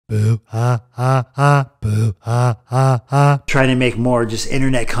Boo, ha, ha, ha, boo, ha, ha, ha. Trying to make more just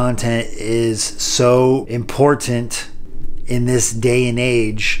internet content is so important in this day and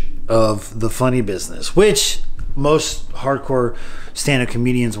age of the funny business, which most hardcore stand-up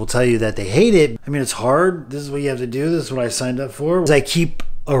comedians will tell you that they hate it. I mean, it's hard. This is what you have to do. This is what I signed up for. I keep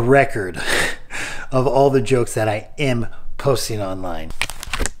a record of all the jokes that I am posting online.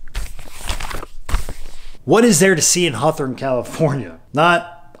 What is there to see in Hawthorne, California?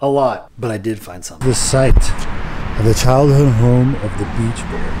 Not a lot, but I did find something. The site of the childhood home of the Beach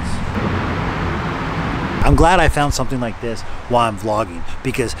Boys. I'm glad I found something like this while I'm vlogging,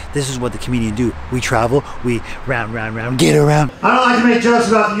 because this is what the comedians do. We travel, we round, get around. I don't like to make jokes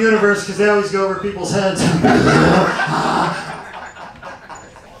about the universe because they always go over people's heads.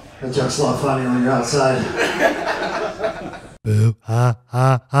 That joke's a lot funnier when you're outside. Boo, ha,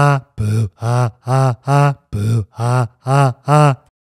 ha, ha, boo, ha, ha, ha, boo, ha, ha, ha.